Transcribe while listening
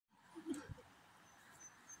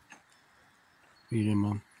Feed him,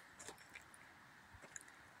 Mom.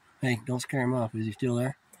 Hey, don't scare him off. Is he still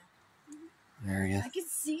there? Yeah. There he is. I can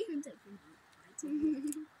see him taking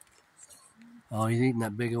bites. Oh, he's eating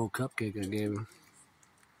that big old cupcake I gave him.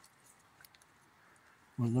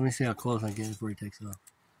 Well, let me see how close I get before he takes off.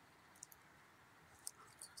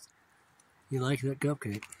 He likes that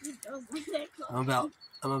cupcake. He does like that cupcake.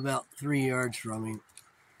 I'm about 3 yards from him.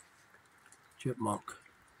 Chipmunk.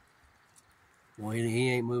 Boy, he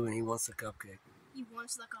ain't moving. He wants the cupcake. He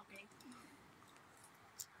wants the cupcake.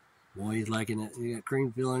 Boy, he's liking it. He got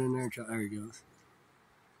cream filling in there. There he goes.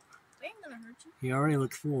 They ain't gonna hurt you. He already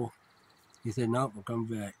looks full. He said, nope, we'll come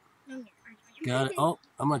back. Got it. Oh,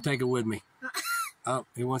 I'm going to take it with me. Oh,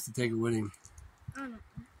 he wants to take it with him.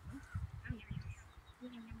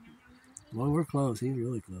 Well, we're close. He's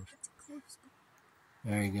really close.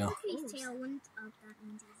 There you go. His tail went up. That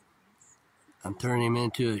means he's I'm turning him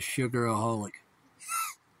into a sugaraholic.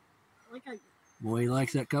 Boy, he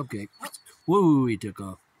likes that cupcake. Woo, he took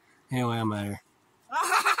off. Anyway, I'm out of here.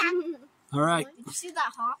 All right. Did you see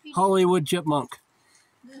that hop? Hollywood chipmunk.